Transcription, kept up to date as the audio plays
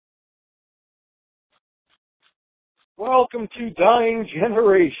Welcome to Dying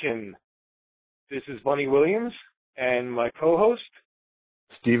Generation. This is Bunny Williams and my co-host,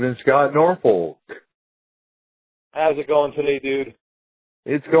 Stephen Scott Norfolk. How's it going today, dude?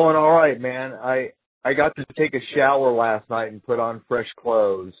 It's going all right, man. I got to take a shower last night and put on fresh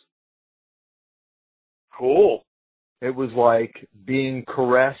clothes. Cool. It was like being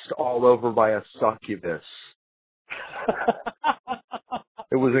caressed all over by a succubus.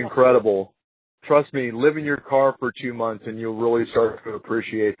 It was incredible. Trust me, live in your car for 2 months and you'll really start to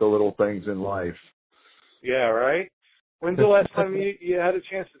appreciate the little things in life. Yeah, right? When's the last time you had a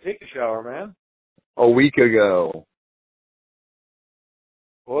chance to take a shower, man? A week ago.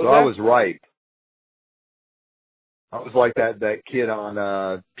 What was So that? I was ripe. I was like that kid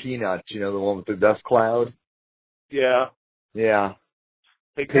on Peanuts, you know, the one with the dust cloud. Yeah. Yeah.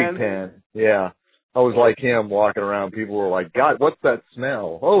 Pigpen? Pigpen. Yeah. I was like him walking around. People were like, God, what's that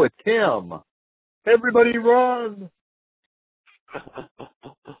smell? Oh, it's him. Everybody run.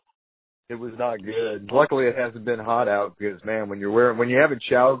 It was not good. Luckily, it hasn't been hot out because, man, when you haven't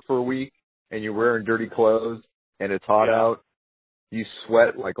showered for a week and you're wearing dirty clothes and it's hot out, you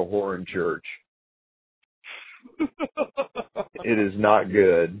sweat like a whore in church. It is not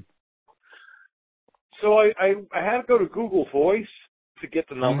good. So I had to go to Google Voice to get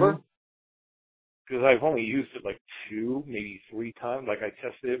the number because I've only used it like 2, maybe 3 times. Like I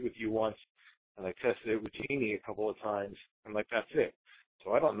tested it with you once and I tested it with Jeannie a couple of times. I'm like, that's it.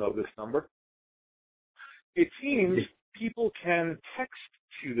 So I don't know this number. It seems people can text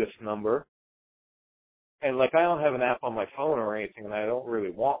to this number, and like I don't have an app on my phone or anything, and I don't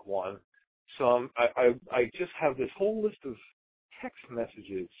really want one. So I just have this whole list of text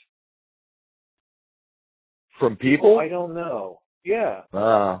messages from people. I don't know. Yeah.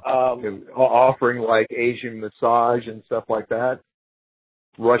 Offering like Asian massage and stuff like that.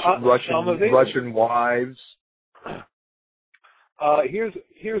 Russian wives.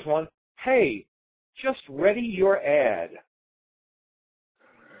 Here's one. Hey, just ready your ad.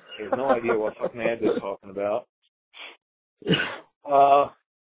 I have no idea what fucking ad they're talking about.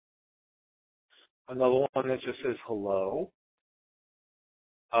 Another one that just says hello.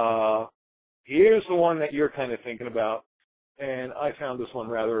 Here's the one that you're kind of thinking about, and I found this one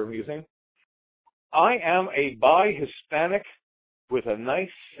rather amusing. I am a bi-Hispanic with a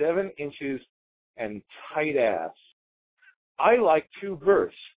nice 7 inches and tight ass. I like to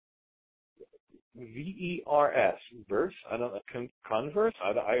verse. V-E-R-S. Verse? I don't know. Converse?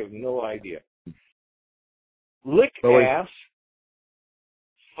 I have no idea. Lick ass.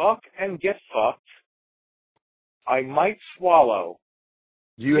 Fuck and get fucked. I might swallow.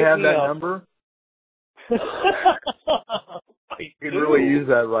 Do you have that number? You could really use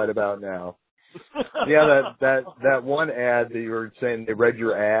that right about now. Yeah, that one ad that you were saying they read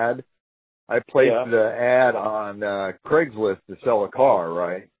your ad. I placed the ad on Craigslist to sell a car,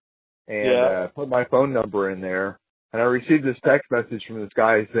 right? And put my phone number in there. And I received this text message from this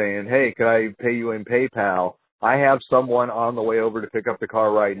guy saying, hey, can I pay you in PayPal? I have someone on the way over to pick up the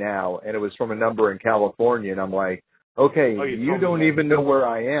car right now. And it was from a number in California. And I'm like, okay, you don't even know where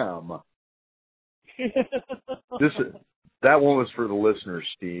I am. That one was for the listeners,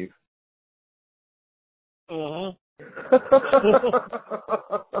 Steve. Uh-huh.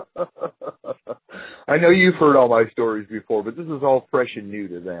 I know you've heard all my stories before, but this is all fresh and new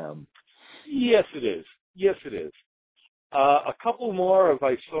to them. Yes, it is. Yes, it is. A couple more of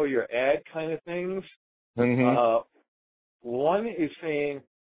I saw your ad kind of things. One is saying,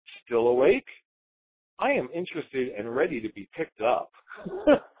 still awake? I am interested and ready to be picked up.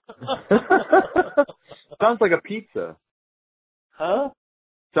 Sounds like a pizza. Huh?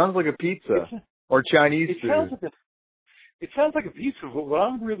 Sounds like a pizza. Or Chinese food. It sounds like a pizza, but what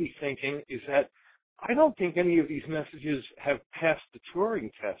I'm really thinking is that I don't think any of these messages have passed the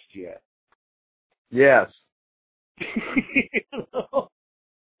Turing test yet. Yes. You know?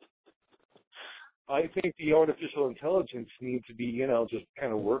 I think the artificial intelligence needs to be, just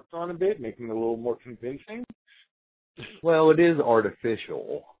kind of worked on a bit, making it a little more convincing. Well, it is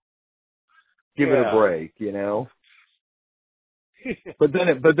artificial. Give it a break, But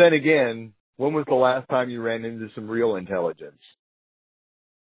then again, when was the last time you ran into some real intelligence?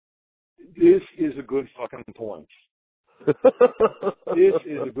 This is a good fucking point. This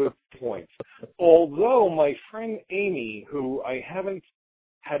is a good point. Although my friend Amy, who I haven't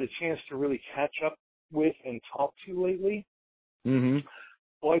had a chance to really catch up with and talk to lately,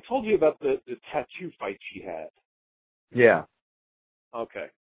 well, I told you about the tattoo fight she had. Yeah. Okay.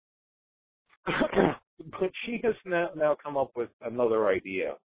 But she has now come up with another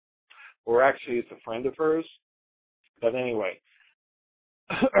idea. Or actually, it's a friend of hers. But anyway,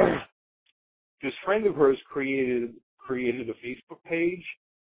 this friend of hers created a Facebook page,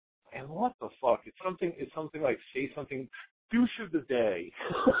 and what the fuck? It's something like say something douche of the day.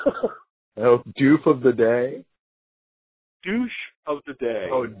 Oh, doof of the day? Douche of the day.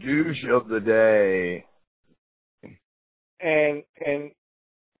 Oh, douche of the day. And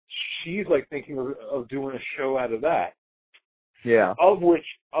she's like thinking of doing a show out of that. Yeah. Of which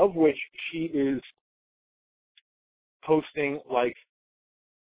she is posting like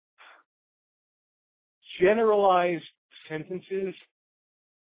generalized sentences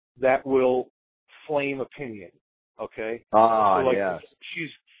that will flame opinion. Okay? Ah, so like yes.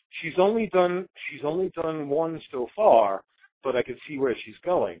 She's only done one so far, but I can see where she's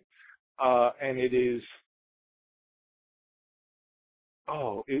going. And it is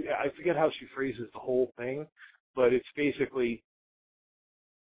I forget how she phrases the whole thing, but it's basically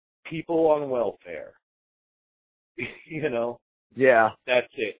people on welfare. You know? Yeah.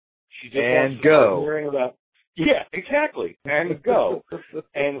 That's it. She just and wants to go. start hearing about. Yeah, exactly. And go.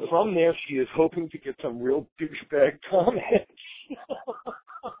 And from there, she is hoping to get some real douchebag comments.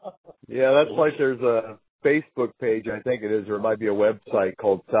 Yeah, that's like there's a Facebook page, I think it is, or it might be a website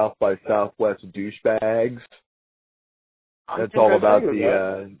called South by Southwest Douchebags. That's all about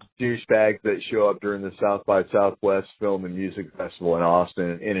the douchebags that show up during the South by Southwest Film and Music Festival in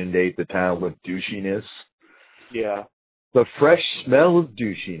Austin and inundate the town with douchiness. Yeah. The fresh smell of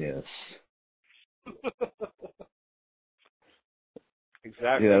douchiness.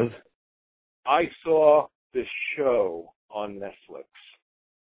 Exactly. You know? I saw this show on Netflix.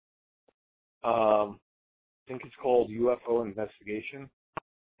 I think it's called UFO Investigation.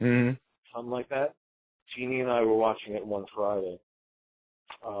 Mm-hmm. Something like that. Jeannie and I were watching it one Friday.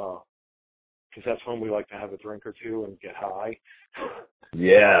 Because that's when we like to have a drink or two and get high.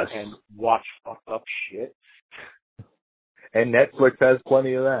 Yes. And watch fucked up shit. And Netflix has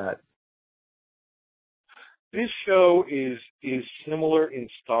plenty of that. This show is similar in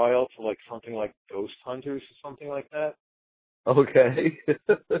style to like something like Ghost Hunters or something like that. Okay.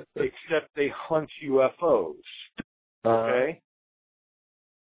 Except they hunt UFOs. Okay?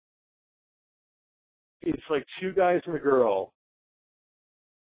 It's like two guys and a girl,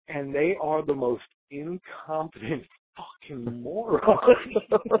 and they are the most incompetent fucking morons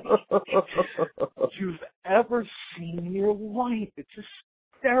you've ever seen in your life. It's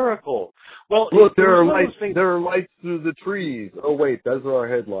hysterical. Well, look, there are lights. There are lights through the trees. Oh wait, those are our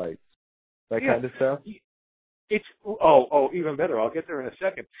headlights. That kind of stuff. It's even better. I'll get there in a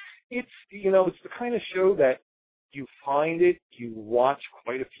second. It's it's the kind of show that you find it, you watch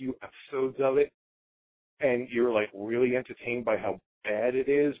quite a few episodes of it, and you're like really entertained by how bad it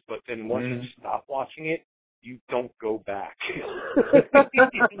is. But then once you stop watching it, you don't go back.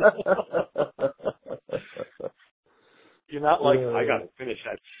 You're not like, I gotta finish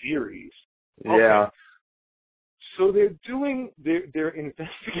that series. Yeah. Okay. So they're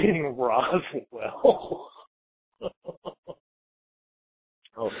investigating Roswell.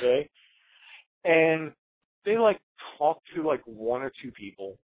 Okay. And they like talk to like one or two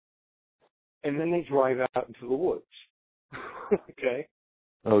people, and then they drive out into the woods. Okay.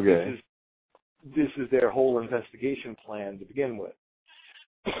 Okay. This is their whole investigation plan to begin with.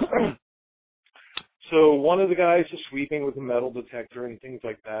 So one of the guys is sweeping with a metal detector and things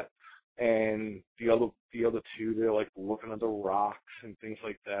like that, and the other two, they're like looking under rocks and things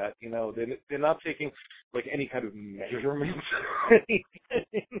like that. You know, they're not taking like any kind of measurements or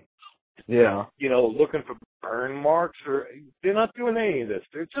anything. Yeah. You know, looking for burn marks, or they're not doing any of this.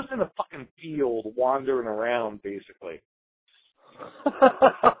 They're just in a fucking field wandering around, basically.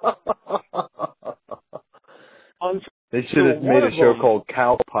 They should have made a show called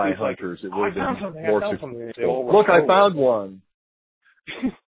Cow Pie Hunters. It would have been more successful. Look, I found one.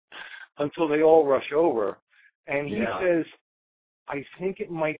 Until they all rush over. And he says, I think it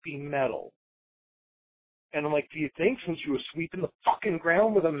might be metal. And I'm like, do you think, since you were sweeping the fucking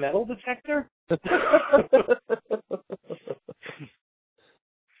ground with a metal detector?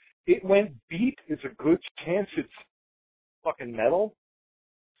 It went beep. It's a good chance it's fucking metal.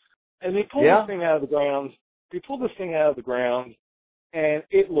 And they pull this thing out of the ground. They pull this thing out of the ground, and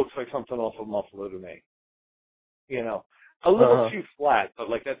it looks like something off of Muffalo to me. You know, a little too flat, but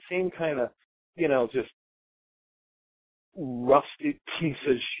like that same kind of, just rusted piece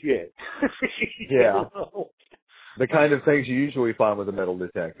of shit. Yeah. The kind of things you usually find with a metal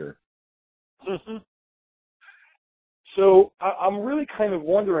detector. Mm-hmm. So I'm really kind of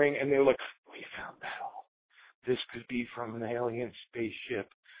wondering, and they're like, we found metal. This could be from an alien spaceship.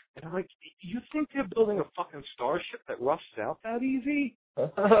 And I'm like, you think they're building a fucking starship that rusts out that easy?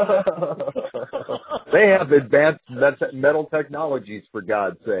 They have advanced metal technologies, for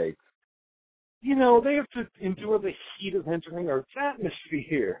God's sake. they have to endure the heat of entering Earth's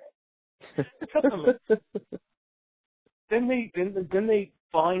atmosphere. Then they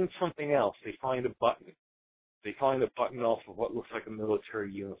find something else. They find a button. They find a button off of what looks like a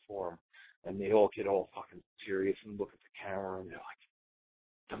military uniform, and they all get all fucking serious and look at the camera, and they're like,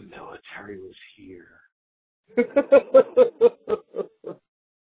 "The military was here."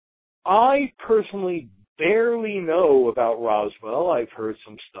 I personally barely know about Roswell. I've heard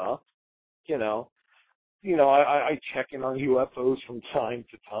some stuff, I check in on UFOs from time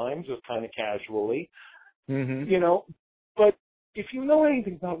to time, just kind of casually, but if you know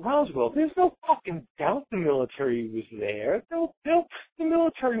anything about Roswell, there's no fucking doubt the military was there. The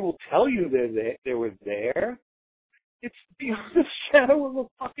military will tell you they were there. It's beyond the shadow of a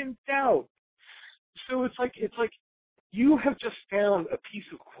fucking doubt. So it's like you have just found a piece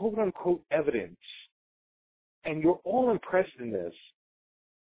of quote unquote evidence, and you're all impressed in this,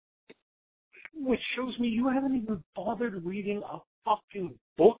 which shows me you haven't even bothered reading a fucking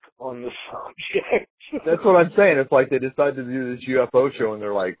book on the subject. That's what I'm saying. It's like they decided to do this UFO show, and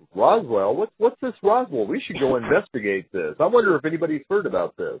they're like, Roswell? What's this Roswell? We should go investigate this. I wonder if anybody's heard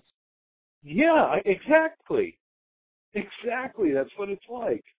about this. Yeah, exactly. Exactly. That's what it's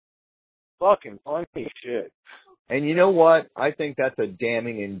like. Fucking funny shit. And you know what? I think that's a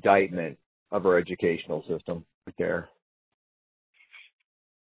damning indictment of our educational system right there.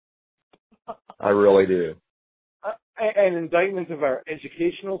 I really do. An indictment of our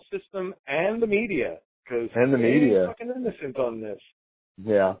educational system and the media. And the media. They're fucking innocent on this.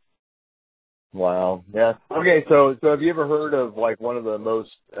 Yeah. Wow. Yeah. Okay, so have you ever heard of like one of the most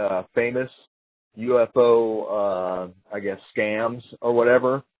famous UFO, scams or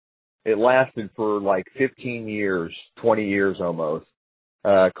whatever? It lasted for like 15 years, 20 years almost,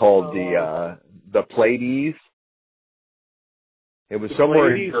 called the Pleiades. It was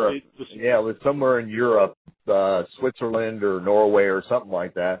somewhere in Europe. Yeah, it was somewhere in Europe, Switzerland or Norway or something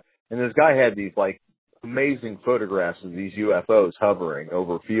like that. And this guy had these like amazing photographs of these UFOs hovering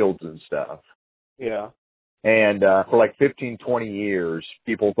over fields and stuff. Yeah. And for like 15, 20 years,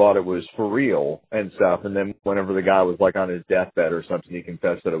 people thought it was for real and stuff. And then whenever the guy was like on his deathbed or something, he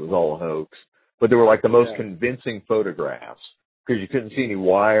confessed that it was all a hoax. But they were like the most convincing photographs because you couldn't see any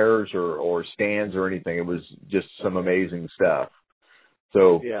wires or stands or anything. It was just some amazing stuff.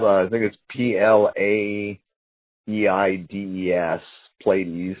 So I think it's Pleiades,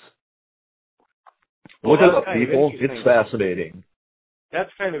 Pleiades. Look it up, people. It's fascinating. That's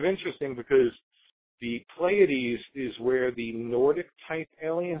kind of interesting because the Pleiades is where the Nordic-type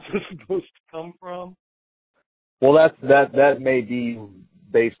aliens are supposed to come from. Well, that may be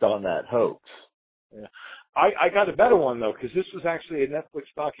based on that hoax. Yeah. I got a better one, though, because this was actually a Netflix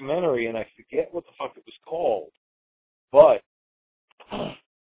documentary, and I forget what the fuck it was called. But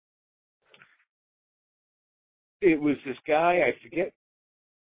it was this guy, I forget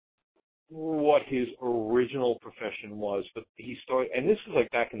what his original profession was, but he started, and this was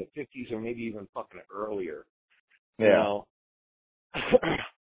like back in the 50s or maybe even fucking earlier, you know,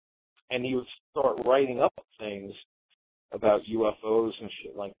 and he would start writing up things about UFOs and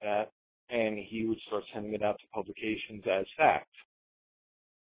shit like that, and he would start sending it out to publications as fact,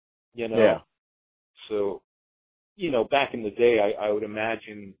 So, back in the day, I would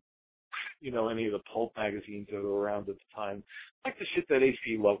imagine, any of the pulp magazines that were around at the time, like the shit that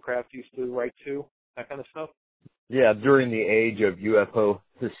H.P. Lovecraft used to write to, that kind of stuff. Yeah, during the age of UFO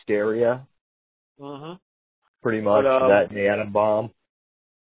hysteria. Uh-huh. Pretty much, that and the atom bomb.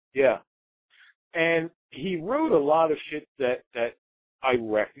 Yeah. And he wrote a lot of shit that I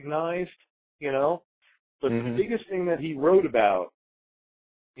recognized, but the biggest thing that he wrote about,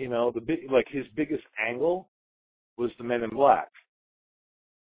 his biggest angle was the Men in Black.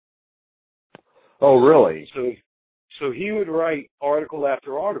 Oh, really? So he would write article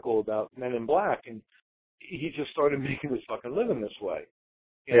after article about Men in Black, and he just started making his fucking living this way.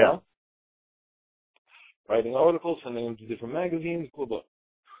 You know? Writing articles, sending them to different magazines, blah, blah.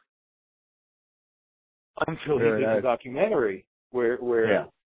 Until he did the documentary where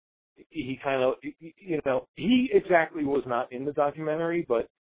he kind of, he exactly was not in the documentary, but,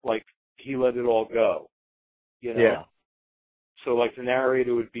 like, he let it all go. Yeah. So, like, the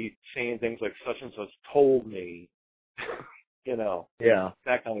narrator would be saying things like, such and such told me,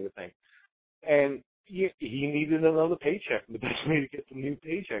 that kind of a thing. And he needed another paycheck. And the best way to get the new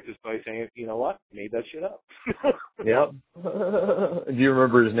paycheck is by saying, you know what, made that shit up. Yep. Do you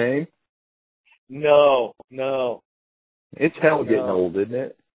remember his name? No. It's hell getting old, isn't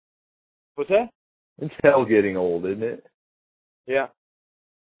it? What's that? It's hell getting old, isn't it? Yeah.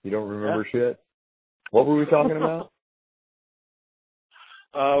 You don't remember shit? What were we talking about?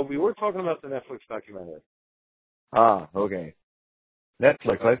 We were talking about the Netflix documentary. Ah, okay.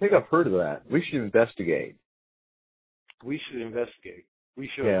 Netflix. I think I've heard of that. We should investigate. We should investigate. We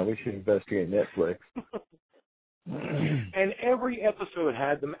should. Yeah, we should investigate Netflix. And every episode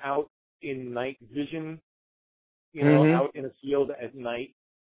had them out in night vision, you know, out in a field at night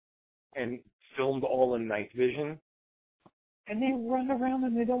and filmed all in night vision. And they run around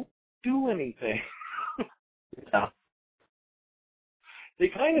and they don't do anything. Yeah. They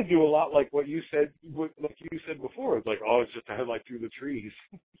kind of do a lot like what you said, before. It's like, oh, it's just a headlight through the trees,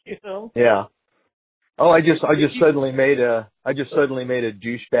 you know? Yeah. Oh, I just suddenly made a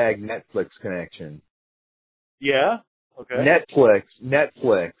douchebag Netflix connection. Yeah? Okay.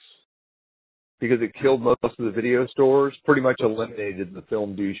 Netflix, because it killed most of the video stores, pretty much eliminated the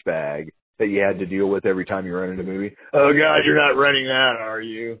film douchebag that you had to deal with every time you rented a movie. Oh God, you're not renting that, are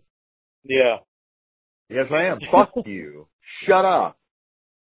you? Yeah. Yes, I am. Fuck you. Shut up.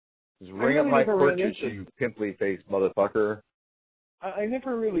 Just ring up my never purchase, you pimply-faced motherfucker. I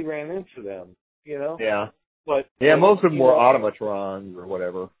never really ran into them, you know? Yeah. But yeah, most of them were automatrons or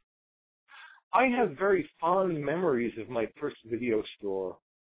whatever. I have very fond memories of my first video store.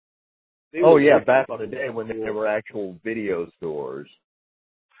 Oh, yeah, back in the day when there were actual video stores.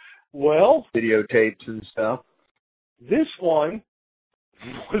 Well, videotapes and stuff. This one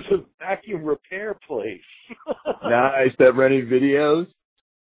was a vacuum repair place. Nice, that rented videos?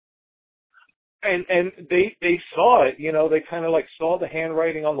 And they saw it, you know, they kind of like saw the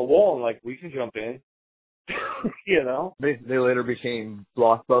handwriting on the wall and like, we can jump in, you know. They later became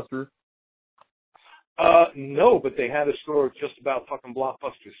Blockbuster? No, but they had a store just about fucking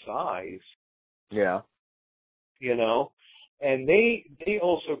Blockbuster size. Yeah. You know, and they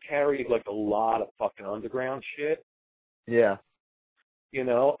also carried like a lot of fucking underground shit. Yeah. You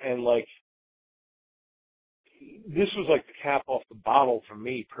know, and like, this was like the cap off the bottle for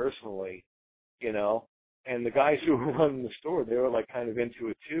me personally, you know, and the guys who were running the store, they were like kind of into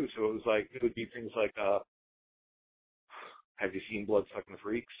it too. So it was like, it would be things like, have you seen Bloodsucking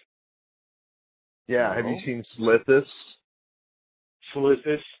Freaks? Yeah, No. Have you seen Slithus?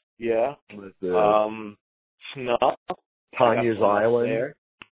 Slithus, yeah. Snuff. Tanya's Island. There.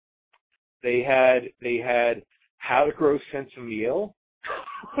 They had How to Grow Sense of Meal.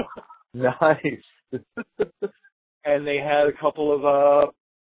 Nice. And they had a couple of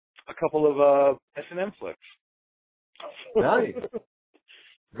S&M flicks. Nice.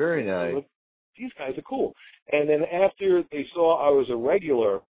 Very nice. These guys are cool. And then after they saw I was a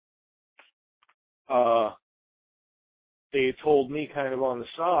regular, they had told me kind of on the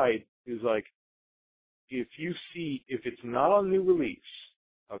side, is like, if it's not on new release,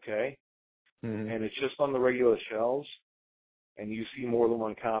 okay, and it's just on the regular shelves, and you see more than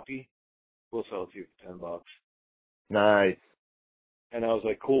one copy, we'll sell it to you for $10. Nice. And I was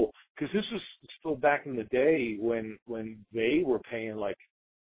like, cool. Because this was still back in the day when they were paying like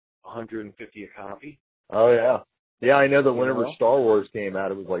 $150 a copy. Oh, yeah. Yeah, I know that whenever Star Wars came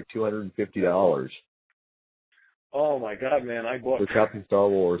out, it was like $250. Oh, my God, man. I bought... For copy Star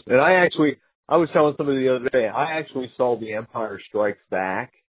Wars. And I was telling somebody the other day, I actually saw The Empire Strikes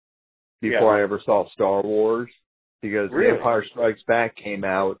Back before I ever saw Star Wars. Because The Empire Strikes Back came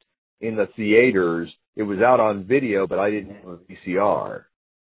out in the theaters. It was out on video, but I didn't have a VCR.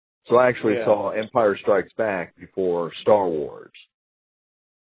 So I actually saw Empire Strikes Back before Star Wars.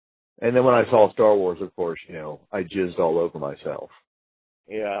 And then when I saw Star Wars, of course, you know, I jizzed all over myself.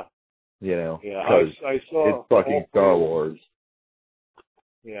 Yeah. You know, because I saw it's fucking Star Wars.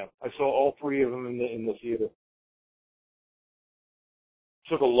 Yeah, I saw all three of them in the theater.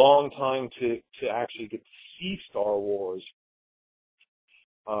 Took a long time to actually get to see Star Wars.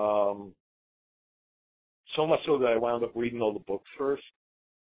 So much so that I wound up reading all the books first.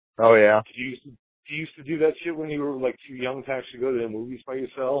 Oh, yeah. You used to do that shit when you were like too young to actually go to the movies by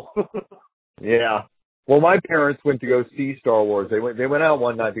yourself? Yeah. Well, my parents went to go see Star Wars. They went out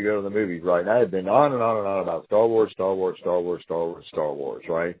one night to go to the movies, right? And I had been on and on and on about Star Wars, right?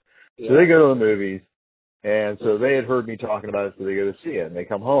 Yeah. So they go to the movies, and so they had heard me talking about it, so they go to see it, and they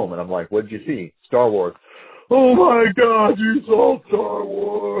come home, and I'm like, what'd you see? Star Wars. Oh, my God, you saw Star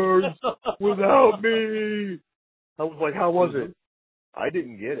Wars without me. I was like, how was it? I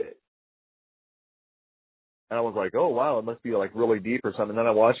didn't get it. And I was like, oh, wow, it must be like really deep or something. And then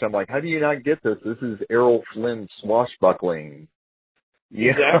I watched it. I'm like, how do you not get this? This is Errol Flynn swashbuckling.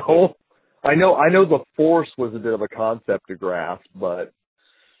 You know? I know the Force was a bit of a concept to grasp, but,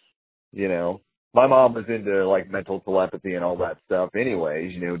 you know, my mom was into like mental telepathy and all that stuff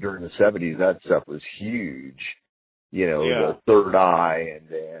anyways. You know, during the 70s, that stuff was huge. You know, the third eye and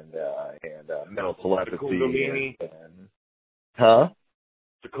mental telepathy. The Kundalini. Huh?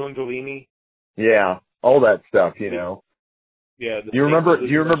 the Kundalini. Yeah, all that stuff, you know. Yeah. Do you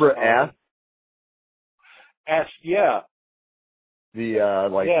remember Ask? Ask, yeah.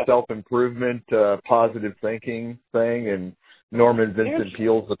 The self-improvement, positive thinking thing, and Norman Vincent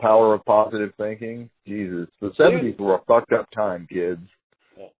Peale's The Power of Positive Thinking. Jesus, the 70s were a fucked up time, kids.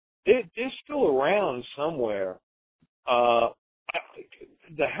 They're still around somewhere.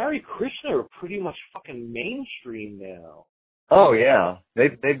 The Hare Krishna are pretty much fucking mainstream now. Oh yeah,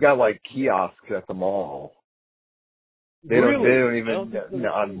 they've got like kiosks at the mall. They don't even.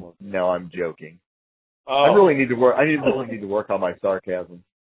 I'm joking. Oh. I really need to work. I really need to work on my sarcasm.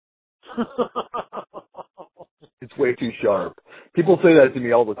 It's way too sharp. People say that to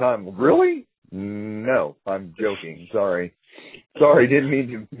me all the time. Really? No, I'm joking. Sorry, didn't mean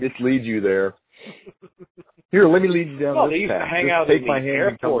to mislead you there. Here, let me lead you down this path. Hang out take in my the hand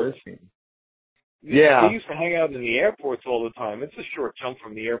airports. and come with me. Yeah. They used to hang out in the airports all the time. It's a short jump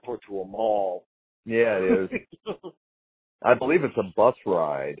from the airport to a mall. Yeah, it is. I believe it's a bus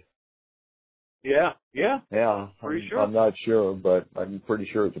ride. Yeah. Pretty sure. I'm not sure, but I'm pretty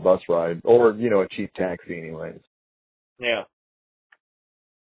sure it's a bus ride. Or, a cheap taxi anyways. Yeah.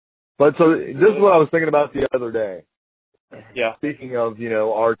 But so, this is what I was thinking about the other day. Yeah. Speaking of,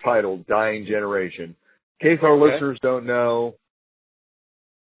 our title, Dying Generation. In case our listeners don't know,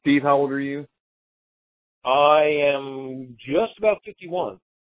 Steve, how old are you? I am just about 51.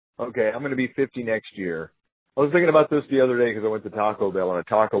 Okay, I'm going to be 50 next year. I was thinking about this the other day because I went to Taco Bell, and a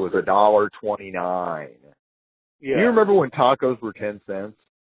taco was $1.29. Yeah. Do you remember when tacos were 10 cents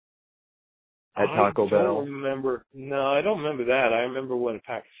at Taco Bell? I don't remember. No, I don't remember that. I remember when a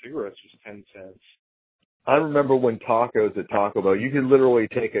pack of cigarettes was 10 cents. I remember when tacos at Taco Bell, you could literally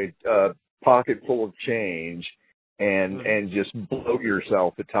take a pocket full of change and just bloat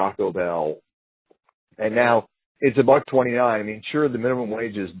yourself at Taco Bell. And now it's $1.29. I mean, sure, the minimum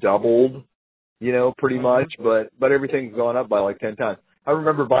wage is doubled, pretty much, but everything's gone up by like 10 times. I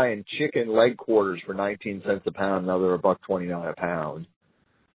remember buying chicken leg quarters for 19 cents a pound. Now they're $1.29 a pound.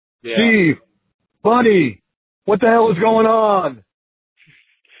 Yeah. Steve, buddy, what the hell is going on?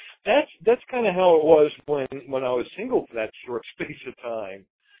 That's kind of how it was when I was single for that short space of time.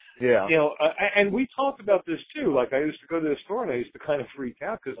 Yeah. And we talked about this too. Like, I used to go to the store and I used to kind of freak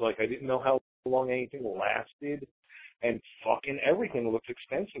out because, like, I didn't know how long anything lasted, and fucking everything looked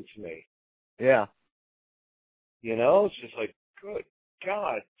expensive to me. Yeah. It's just like, good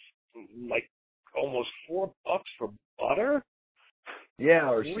God, like almost $4 for butter. Yeah,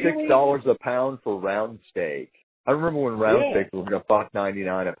 or really? $6 a pound for round steak. I remember when round steak was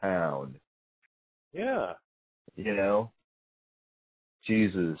 $1.99 a pound. Yeah.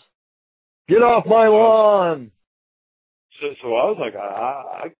 Jesus. Get off my lawn! So I was like,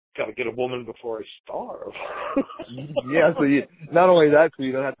 I gotta get a woman before I starve. Yeah, so not only that, so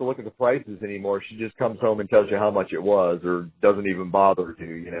you don't have to look at the prices anymore. She just comes home and tells you how much it was, or doesn't even bother to.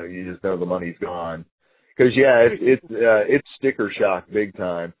 You just know the money's gone. Because it's sticker shock big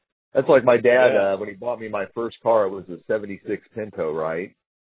time. That's like my dad when he bought me my first car. It was a '76 Pinto, right?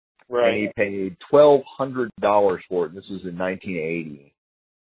 Right. And he paid $1,200 for it. And this was in 1980.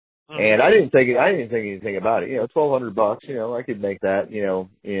 And I didn't think anything about it. $1,200. I could make that.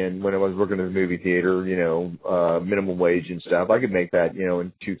 When I was working in the movie theater, minimum wage and stuff. I could make that.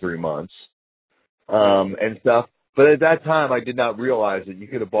 In 2-3 months, and stuff. But at that time, I did not realize that you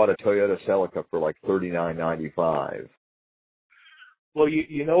could have bought a Toyota Celica for like $39.95. Well,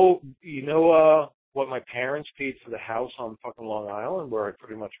 you know what my parents paid for the house on fucking Long Island, where I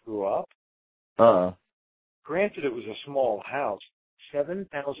pretty much grew up. Granted, it was a small house.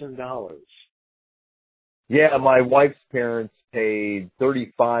 $7,000. Yeah, my wife's parents paid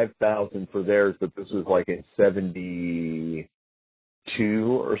 $35,000 for theirs, but this was like in '72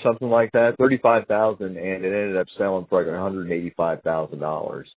 or something like that. $35,000, and it ended up selling for like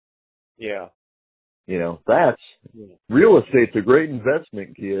 $185,000. Yeah. That's real estate's a great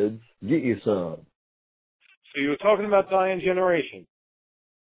investment, kids. Get you some. So you were talking about Dying Generation.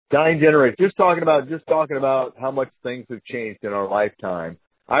 Dying Generation. Just talking about how much things have changed in our lifetime.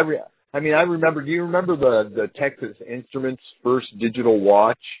 I remember. Do you remember the Texas Instruments first digital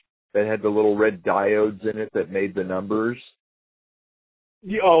watch that had the little red diodes in it that made the numbers?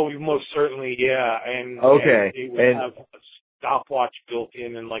 Oh, most certainly, yeah. And it would have a stopwatch built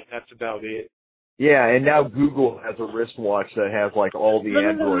in, and like that's about it. Yeah, and now Google has a wristwatch that has like all the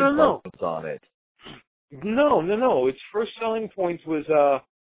Android buttons on it. No. Its first selling point was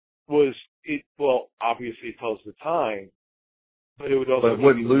it? Well, obviously it tells the time, but it would also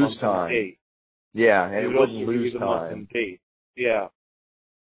wouldn't lose time. Date. Yeah, and it wouldn't lose the time. Month and date. Yeah.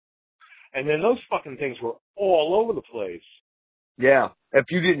 And then those fucking things were all over the place. Yeah. If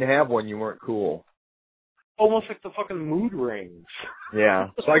you didn't have one, you weren't cool. Almost like the fucking mood rings. Yeah.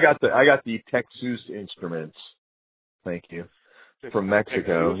 So I got the Texas instruments. Thank you. From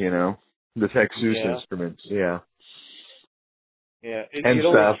Mexico, Texas? you know. The Texas Yeah. instruments, yeah. Yeah. And It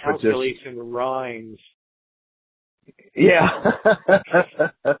stuff, always calculates and rhymes. Yeah.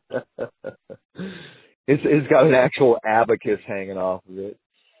 It's got an actual abacus hanging off of it.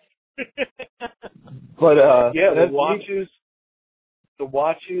 But yeah, the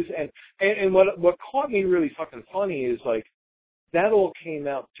watches and what caught me really fucking funny is like that all came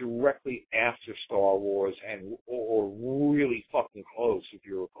out directly after Star Wars or really fucking close, if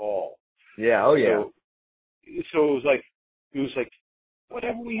you recall. Yeah, oh yeah. So it was like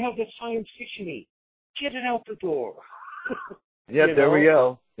whatever we have that's science fiction-y, get it out the door. Yeah, there we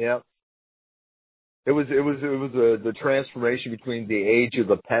go. Yeah. It was the transformation between the age of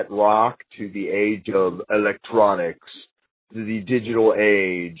the pet rock to the age of electronics, to the digital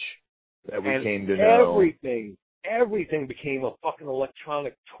age that we came to know. Everything became a fucking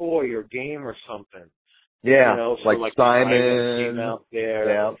electronic toy or game or something. Yeah, you know, so like the Simon came out there.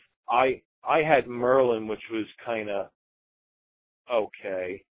 Yeah. I had Merlin, which was kind of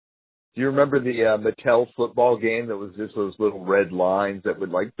okay. Do you remember the Mattel football game that was just those little red lines that would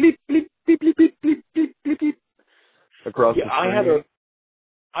like bleep bleep bleep bleep bleep bleep bleep bleep, bleep across the screen?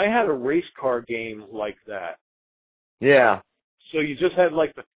 I had a race car game like that. Yeah. So you just had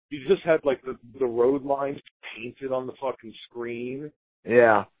the road lines painted on the fucking screen.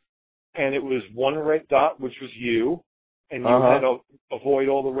 Yeah. And it was one red dot, which was you, and you had to avoid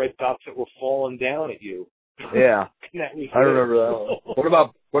all the red dots that were falling down at you. Yeah. I remember that one.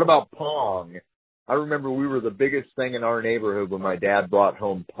 What about Pong? I remember we were the biggest thing in our neighborhood when my dad brought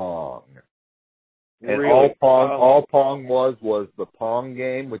home Pong. And really? all Pong was the Pong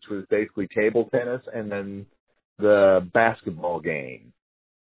game, which was basically table tennis, and then the basketball game.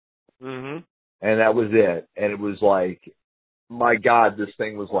 Mhm. And that was it. And it was like, my God, this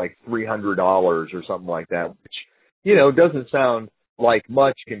thing was like $300 or something like that, which, you know, doesn't sound like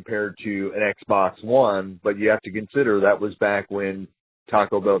much compared to an Xbox One, but you have to consider that was back when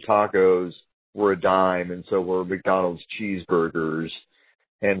Taco Bell tacos were a dime, and so were McDonald's cheeseburgers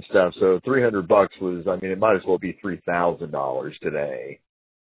and stuff. So $300 was, I mean, it might as well be $3,000 today.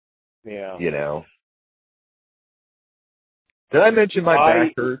 Yeah. You know. Did I mention my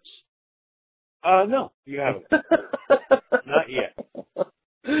back hurts? No, you haven't. Not yet.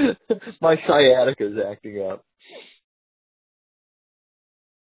 My sciatica's acting up.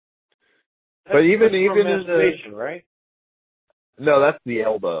 That's, but even in the right? No, that's the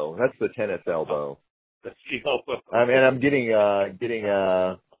elbow. That's the tennis elbow. That's the elbow. I mean, I'm getting what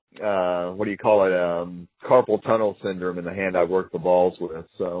do you call it? Carpal tunnel syndrome in the hand I work the balls with.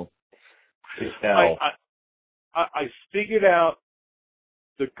 So, I figured out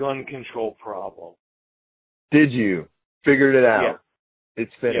the gun control problem. Did you? Figured it out? Yeah.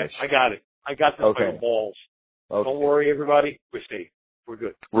 It's finished. Yeah, I got it. I got the fucking balls. Okay. Don't worry, everybody. We're safe. We're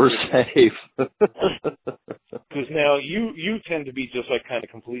good. We're safe. Because now you tend to be just like kind of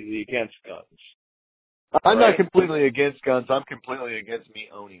completely against guns. I'm not completely against guns. I'm completely against me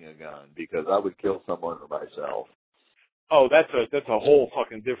owning a gun because I would kill someone or myself. Oh, that's a whole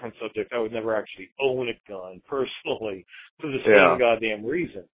fucking different subject. I would never actually own a gun personally for the same goddamn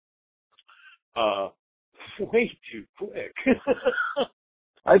reason. Way too quick.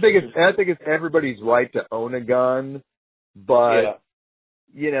 I think it's everybody's right to own a gun, but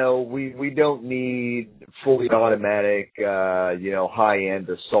you know, we don't need fully automatic, high-end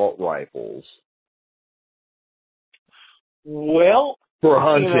assault rifles. Well, for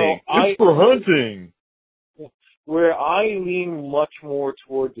hunting. It's for hunting. Where I lean much more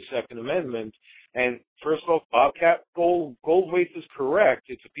toward the Second Amendment, and first of all, Bobcat Goldthwait is correct.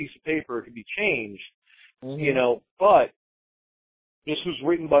 It's a piece of paper; it can be changed, you know. But this was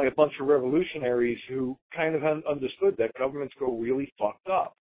written by a bunch of revolutionaries who kind of understood that governments go really fucked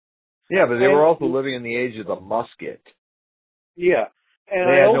up. Yeah, but they were also living in the age of the musket. Yeah, and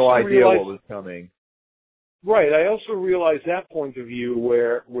they had no idea what was coming. Right. I also realized that point of view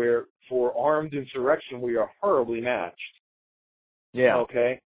where for armed insurrection we are horribly matched. Yeah.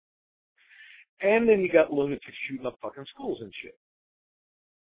 Okay. And then you got lunatics shooting up fucking schools and shit.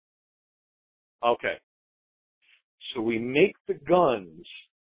 Okay. So we make the guns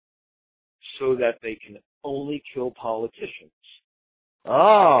so that they can only kill politicians.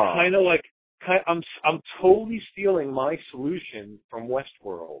 Oh. I'm totally stealing my solution from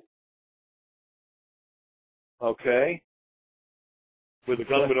Westworld. Okay? Where the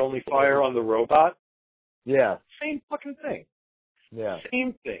gun would only fire on the robot. Yeah. Same fucking thing. Yeah.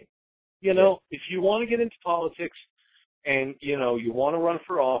 Same thing. You know, if you want to get into politics, and, you know, you want to run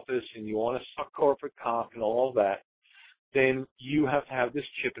for office and you want to suck corporate cock and all of that, then you have to have this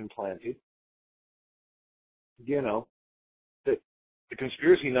chip implanted. You know, the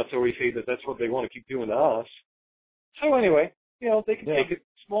conspiracy nuts always say that that's what they want to keep doing to us. So anyway, you know, they can take it,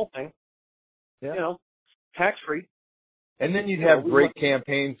 small thing, you know, tax-free. And then you'd have great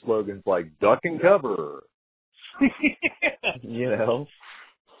campaign slogans like duck and cover. You know?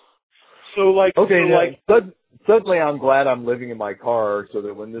 So like, suddenly I'm glad I'm living in my car so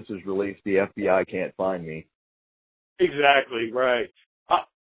that when this is released, the FBI can't find me. Exactly, right.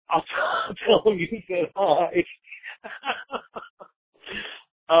 I'll tell them you said hi.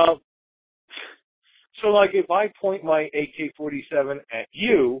 So like if I point my AK-47 at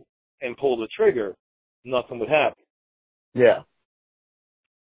you and pull the trigger, nothing would happen. Yeah.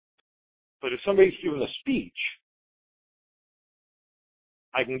 But if somebody's giving a speech,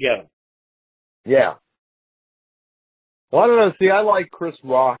 I can get them. Yeah. Well, I don't know. See, I like Chris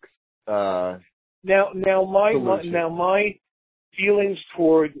Rock's Now my feelings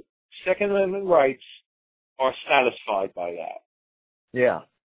toward Second Amendment rights are satisfied by that. Yeah.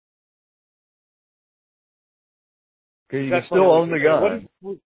 Because you can still own the gun.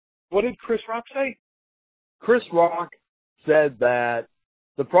 What did Chris Rock say? Chris Rock said that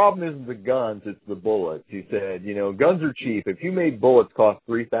the problem isn't the guns, it's the bullets. He said, you know, guns are cheap. If you made bullets cost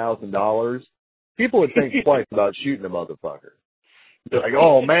 $3,000, people would think twice about shooting a motherfucker. They're like,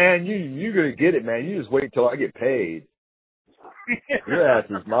 oh man, you're gonna get it, man. You just wait till I get paid. Your ass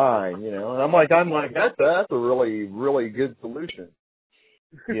is mine, you know. And I'm like, that's a really, really good solution.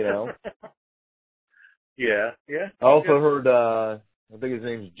 You know? Yeah. I also heard I think his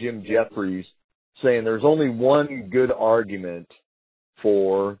name's Jim Jeffries saying there's only one good argument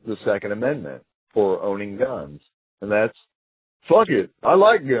for the Second Amendment, for owning guns. And that's, fuck it, I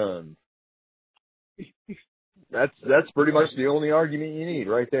like guns. That's pretty much the only argument you need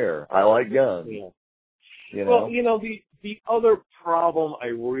right there. I like guns. Yeah. You know? Well, you know, the other problem I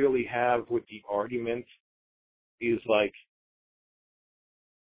really have with the argument is like,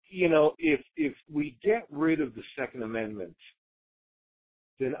 you know, if we get rid of the Second Amendment,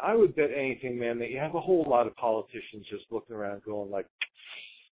 then I would bet anything, man, that you have a whole lot of politicians just looking around going like,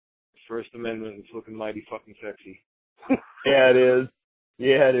 First Amendment is looking mighty fucking sexy. Yeah, it is.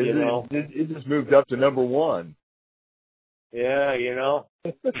 Yeah, it is. You know? It just moved up to number one. Yeah, you know.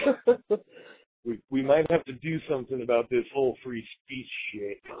 we might have to do something about this whole free speech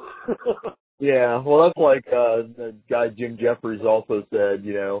shit. Yeah, well, that's like the guy Jim Jeffries also said,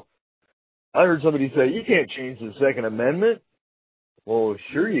 you know, I heard somebody say, you can't change the Second Amendment. Well,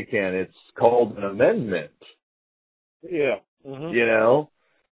 sure you can. It's called an amendment. Yeah. Mm-hmm. You know,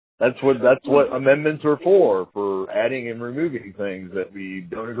 that's what amendments are for adding and removing things that we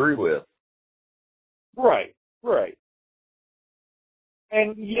don't agree with. Right.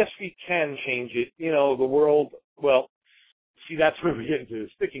 And yes, we can change it. You know, the world, well, see, that's where we get into the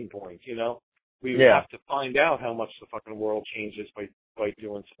sticking point, you know. We have to find out how much the fucking world changes by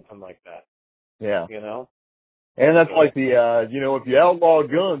doing something like that. Yeah. You know? And that's like the, you know, if you outlaw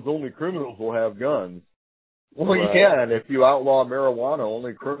guns, only criminals will have guns. Well, yeah, and if you outlaw marijuana,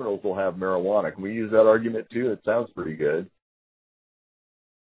 only criminals will have marijuana. Can we use that argument too? It sounds pretty good.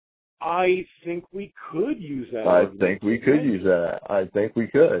 I think we could use that. I think we could use that. I think we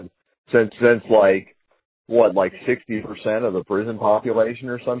could. Since like, what, like 60% of the prison population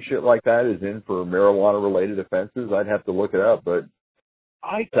or some shit like that is in for marijuana-related offenses? I'd have to look it up, but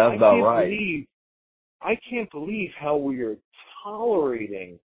sounds about right. I can't believe how we are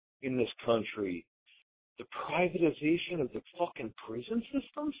tolerating in this country the privatization of the fucking prison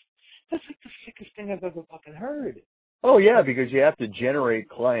systems. That's like the sickest thing I've ever fucking heard. Oh yeah, because you have to generate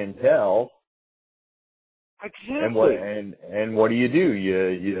clientele. Exactly. And what do?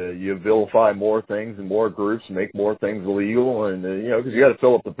 You vilify more things and more groups, and make more things illegal, and you know, because you got to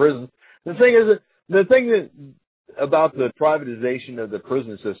fill up the prisons. The thing about the privatization of the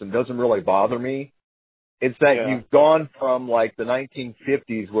prison system doesn't really bother me. It's that you've gone from like the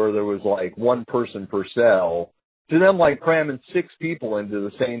 1950s where there was like one person per cell to them like cramming 6 people into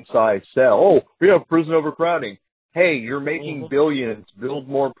the same size cell. Oh, we have prison overcrowding. Hey, you're making billions. Build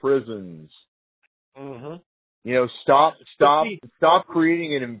more prisons. Mm-hmm. You know, stop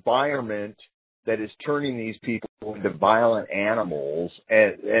creating an environment that is turning these people into violent animals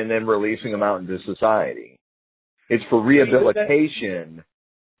and then releasing them out into society. It's for rehabilitation.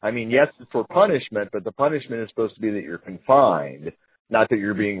 I mean, yes, it's for punishment, but the punishment is supposed to be that you're confined, not that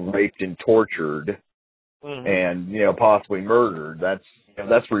you're being raped and tortured and, you know, possibly murdered.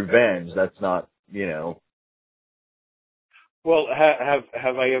 That's revenge. That's not, you know. Well,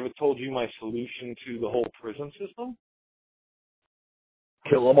 have I ever told you my solution to the whole prison system?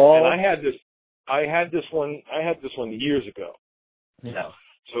 Kill them all. And I had this one years ago. Yeah.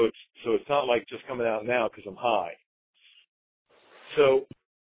 So it's not like just coming out now because I'm high. So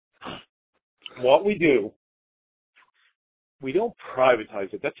what we do, we don't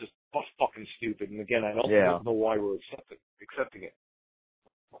privatize it. That's just fucking stupid. And again, I don't know why we're accepting it.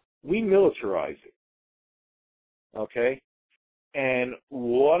 We militarize it. Okay? And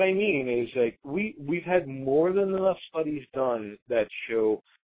what I mean is, like, we've had more than enough studies done that show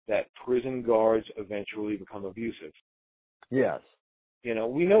that prison guards eventually become abusive. Yes. You know,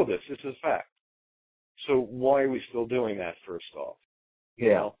 we know this. This is a fact. So why are we still doing that, first off? You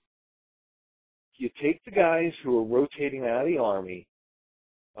know? You take the guys who are rotating out of the Army,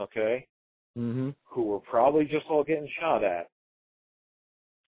 okay, who were probably just all getting shot at,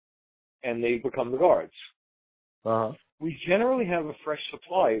 and they become the guards. Uh-huh. We generally have a fresh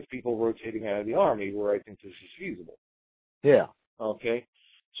supply of people rotating out of the Army where I think this is feasible. Yeah. Okay?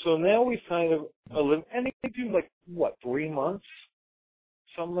 So now we've kind of, and they do 3 months?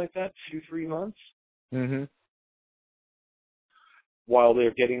 Something like that? 2-3 months? Mm-hmm. While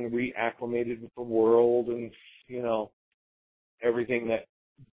they're getting reacclimated with the world and, you know, everything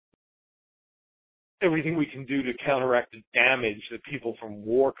we can do to counteract the damage that people from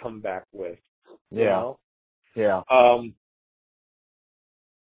war come back with. You know? Yeah.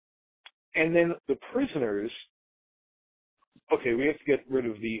 And then the prisoners, okay, we have to get rid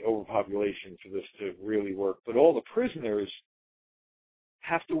of the overpopulation for this to really work, but all the prisoners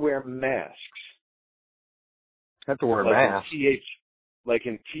have to wear masks. Have to wear masks? Like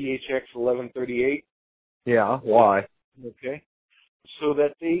in THX 1138. Yeah, why? Okay. So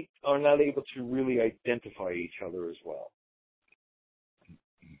that they are not able to really identify each other as well.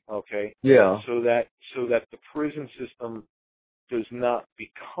 Okay? Yeah. So that the prison system does not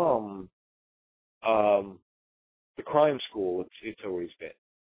become the crime school it's always been.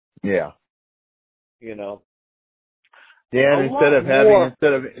 Yeah. You know? Yeah, and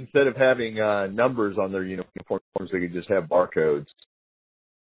instead of having numbers on their uniforms, they could just have barcodes.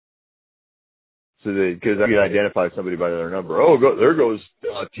 So because I can identify somebody by their number. Oh, there goes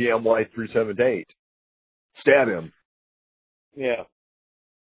TMY 378. Stab him. Yeah.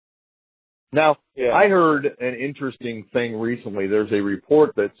 Now, I heard an interesting thing recently. There's a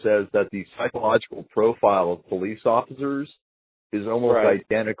report that says that the psychological profile of police officers is almost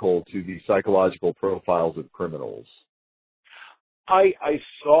identical to the psychological profiles of criminals. I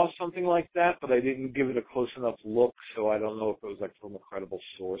saw something like that, but I didn't give it a close enough look, so I don't know if it was from a credible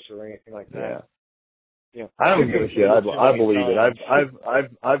source or anything like that. Yeah. Yeah. I don't give a shit. I believe it.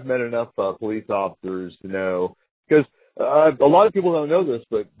 I've met enough police officers to know, because a lot of people don't know this,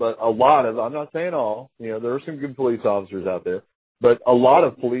 but a lot of, I'm not saying all, there are some good police officers out there, but a lot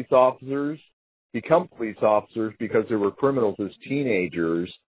of police officers become police officers because they were criminals as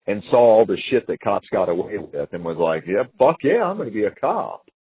teenagers and saw all the shit that cops got away with and was like, yeah, fuck yeah, I'm going to be a cop.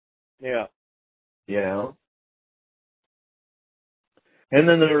 Yeah. And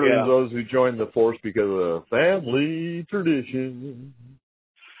then there are those who joined the force because of family tradition.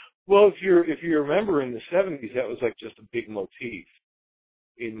 Well, if you remember in the 70s, that was like just a big motif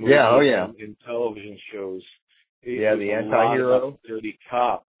in movies and in television shows. The anti-hero, dirty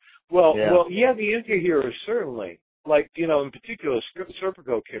cop. Well, the anti-hero certainly. Like, in particular,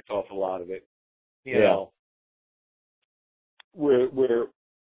 Serpico kicked off a lot of it. You know, where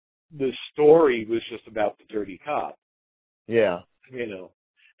the story was just about the dirty cop. Yeah.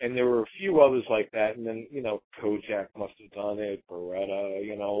 And there were a few others like that, and then, Kojak must have done it,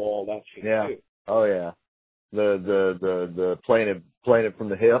 Beretta, all that shit too. Oh yeah. The playing it from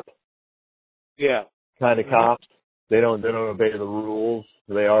the hip. Yeah. Kind of cops. They don't obey the rules.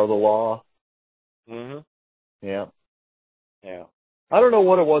 They are the law. Mhm. Yeah. Yeah. I don't know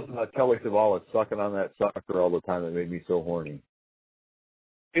what it was about Kelly Savalas sucking on that sucker all the time that made me so horny.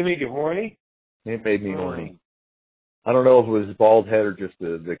 It made you horny? It made me horny. I don't know if it was his bald head or just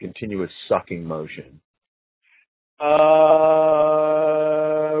the continuous sucking motion.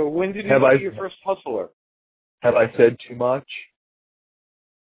 When did you see your first Hustler? Have I said too much?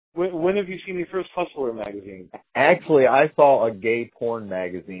 When have you seen your first Hustler magazine? Actually, I saw a gay porn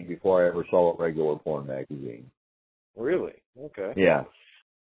magazine before I ever saw a regular porn magazine. Really? Okay. Yeah.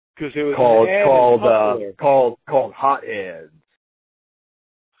 Because it was called Hot Ads.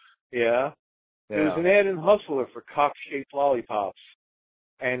 Yeah. There was an ad in Hustler for cock-shaped lollipops,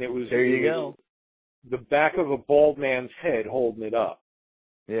 and it was go. The back of a bald man's head holding it up.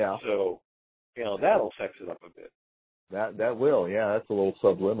 Yeah. So, that'll sex it up a bit. That will, yeah. That's a little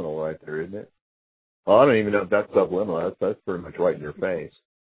subliminal right there, isn't it? Well, I don't even know if that's subliminal. That's pretty much right in your face.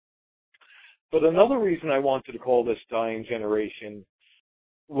 But another reason I wanted to call this Dying Generation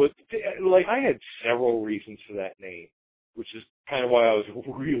like I had several reasons for that name, which is kind of why I was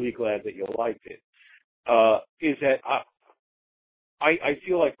really glad that you liked it. Is that I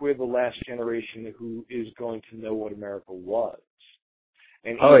feel like we're the last generation who is going to know what America was.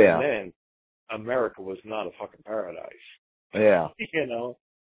 And even then, America was not a fucking paradise. Yeah. You know?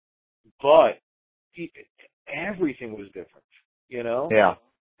 But everything was different, you know? Yeah.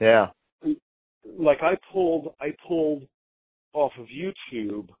 Yeah. Like I pulled off of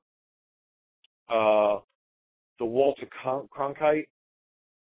YouTube the Walter Cronkite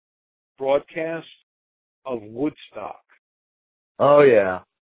broadcast of Woodstock. Oh yeah.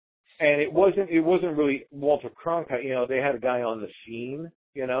 And it wasn't really Walter Cronkite, you know, they had a guy on the scene,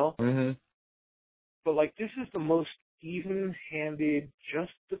 you know? Mhm. But like this is the most even-handed,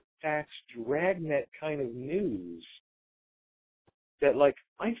 just the facts, dragnet kind of news that like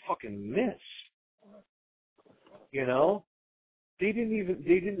I fucking miss. You know? They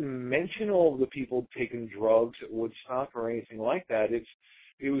didn't mention all of the people taking drugs at Woodstock or anything like that.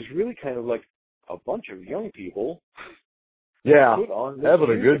 It was really kind of like a bunch of young people. Yeah. Put on this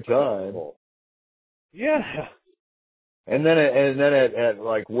Having a good time. festival. Yeah. And then at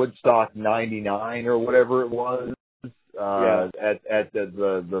like Woodstock 99 or whatever it was, at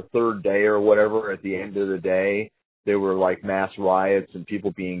the third day or whatever, at the end of the day, there were like mass riots and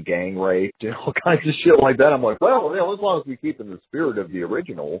people being gang raped and all kinds of shit like that. I'm like, well, you know, as long as we keep in the spirit of the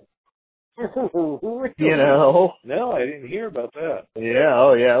original, you know. No, I didn't hear about that. Yeah,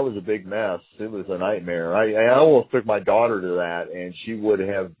 oh yeah, it was a big mess. It was a nightmare. I almost took my daughter to that, and she would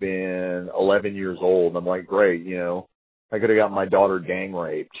have been 11 years old. I'm like, great, you know, I could have got my daughter gang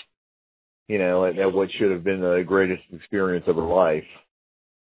raped, you know, at what should have been the greatest experience of her life.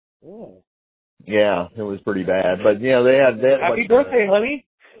 Oh. Yeah, it was pretty bad. But, you know, they had Happy birthday, honey.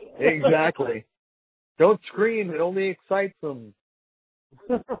 Exactly. Don't scream. It only excites them.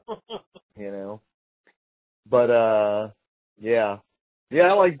 You know. But, yeah. Yeah,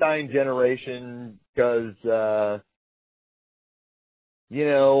 I like Dying Generation because, you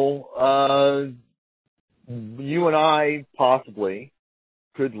know, you and I possibly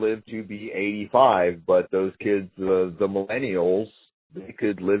could live to be 85, but those kids, the millennials, they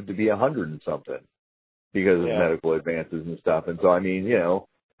could live to be 100 and something because of medical advances and stuff. And so, I mean, you know,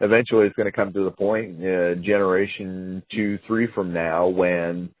 eventually it's going to come to the point, generation 2, 3 from now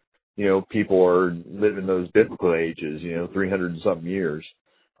when, you know, people are living those biblical ages, you know, 300 and something years.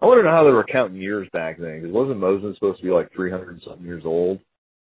 I want to know how they were counting years back then, because wasn't Moses supposed to be like 300 and something years old?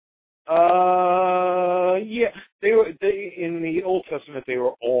 Yeah, they in the Old Testament they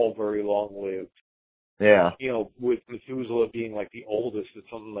were all very long-lived. Yeah. You know, with Methuselah being like the oldest at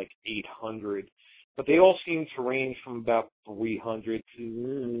something like 800. But they all seem to range from about 300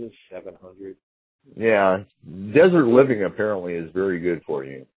 to 700. Yeah. Desert living apparently is very good for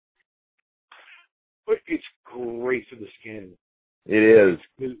you. But it's great for the skin. It is.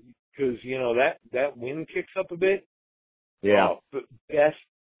 Because, you know, that wind kicks up a bit. Yeah. But best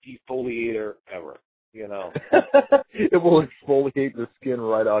defoliator ever, you know. It will exfoliate the skin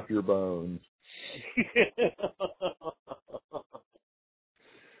right off your bones.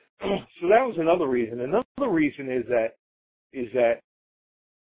 So that was another reason. Another reason is that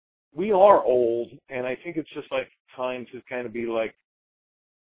we are old, and I think it's just like time to kind of be like,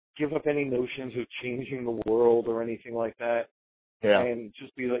 give up any notions of changing the world or anything like that. Yeah. And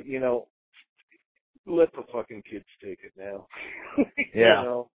just be like, you know, let the fucking kids take it now. Yeah. You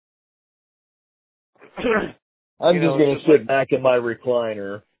know? I'm just going to sit back in my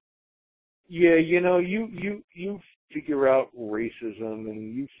recliner. Yeah, you know, you figure out racism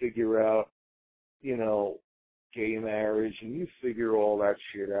and you figure out, you know, gay marriage and you figure all that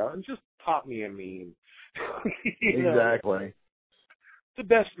shit out and just pop me a meme. Exactly. Know? The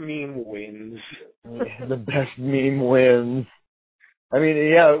best meme wins. The best meme wins. I mean,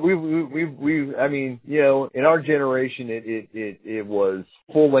 yeah, we I mean, you know, in our generation, it was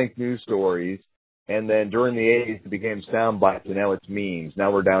full-length news stories, and then during the 80s, it became sound bites, and now it's memes.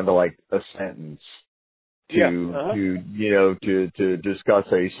 Now we're down to like a sentence to you know, to discuss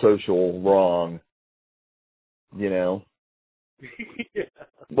a social wrong, you know, Yeah.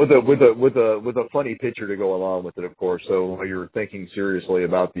 with a funny picture to go along with it, of course. So while you're thinking seriously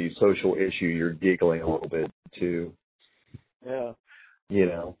about the social issue, you're giggling a little bit too. Yeah. You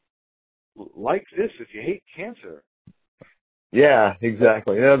know. Like this if you hate cancer. Yeah,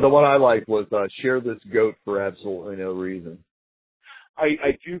 exactly. Yeah, the one I liked was share this goat for absolutely no reason.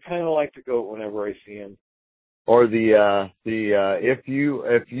 I do kind of like the goat whenever I see him. Or if you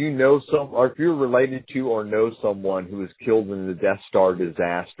know or if you're related to or know someone who was killed in the Death Star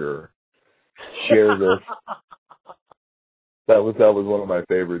disaster, share this. That was one of my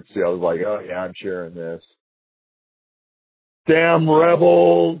favorites too. I was like, oh yeah, I'm sharing this. Damn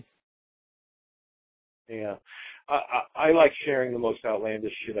rebels! Yeah. I like sharing the most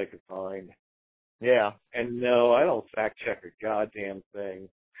outlandish shit I could find. Yeah. And no, I don't fact check a goddamn thing.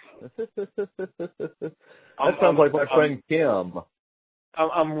 That sounds like my friend Kim.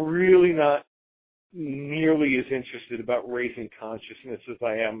 I'm really not nearly as interested about raising consciousness as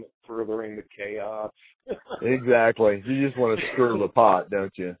I am furthering the chaos. Exactly. You just want to stir the pot,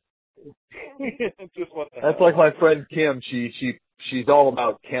 don't you? Just what the That's hell. like my friend Kim. She's all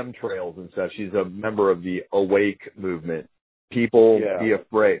about chemtrails and stuff. She's a member of the Awake movement. People, be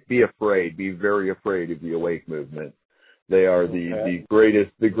afraid, be very afraid of the Awake movement. They are the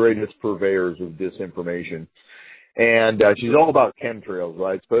greatest purveyors of disinformation. And she's all about chemtrails,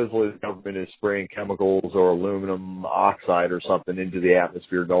 right? Supposedly the government is spraying chemicals or aluminum oxide or something into the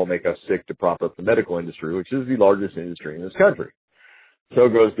atmosphere to all make us sick to prop up the medical industry, which is the largest industry in this country. So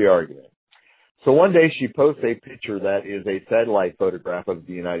goes the argument. So one day she posts a picture that is a satellite photograph of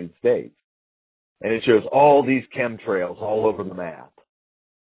the United States. And it shows all these chemtrails all over the map.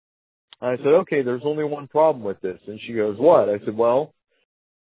 I said, okay, there's only one problem with this. And she goes, what? I said, well,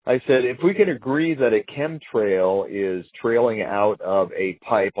 if we can agree that a chemtrail is trailing out of a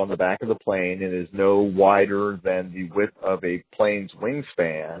pipe on the back of the plane and is no wider than the width of a plane's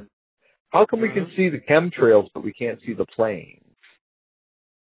wingspan, how come we can see the chemtrails but we can't see the plane?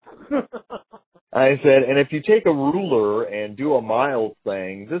 I said, and if you take a ruler and do a miles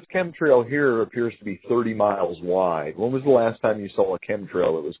thing, this chemtrail here appears to be 30 miles wide. When was the last time you saw a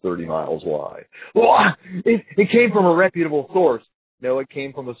chemtrail that was 30 miles wide? Well, it came from a reputable source. No, it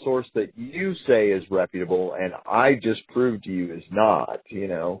came from a source that you say is reputable, and I just proved to you is not, you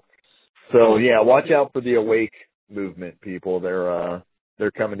know. So, yeah, watch out for the Awake movement, people.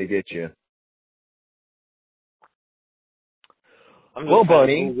 They're coming to get you. I'm just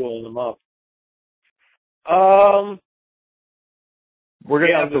Bunny, Googling them up. We're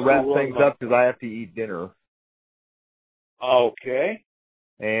going to have to wrap things up because I have to eat dinner. Okay.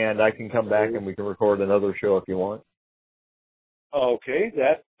 And I can come back and we can record another show if you want. Okay,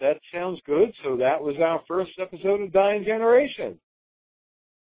 that sounds good. So that was our first episode of Dying Generation.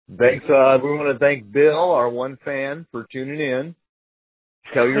 Thanks. We want to thank Bill, our one fan, for tuning in.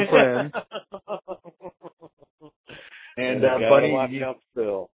 Tell your friends. And Bunny, watch out,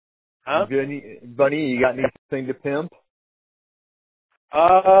 Bill. Huh? Bunny, you got anything to pimp?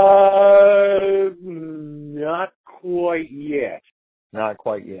 Not quite yet. Not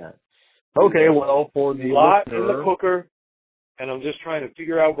quite yet. Okay, well, for the lot listener, in the cooker, and I'm just trying to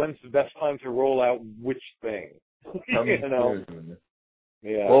figure out when's the best time to roll out which thing. Coming soon.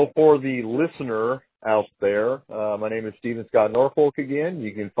 Yeah. Well, for the listener out there, my name is Stephen Scott Norfolk again.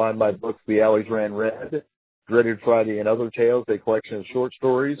 You can find my books, The Alleys Ran Red, Dreaded Friday and Other Tales, a collection of short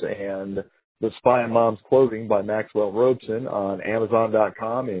stories, and The Spy in Mom's Clothing by Maxwell Robeson on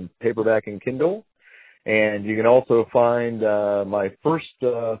Amazon.com in paperback and Kindle. And you can also find my first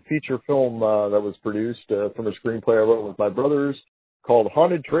feature film that was produced from a screenplay I wrote with my brothers called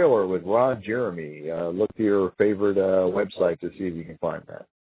Haunted Trailer with Rod Jeremy. Look to your favorite website to see if you can find that.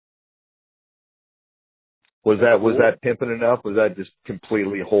 Was that pimping enough? Was that just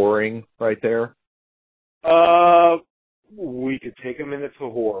completely whoring right there? We could take a minute to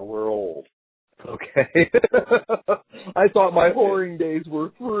whore. We're old. Okay. I thought my whoring days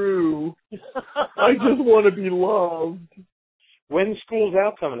were through. I just want to be loved. When's School's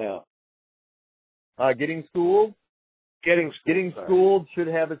Out coming out? Getting Schooled? Getting sorry. Schooled should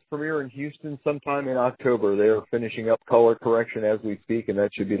have its premiere in Houston sometime in October. They are finishing up color correction as we speak, and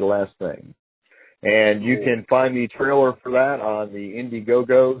that should be the last thing. And you can find the trailer for that on the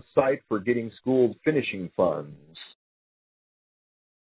Indiegogo site for Getting Schooled finishing funds.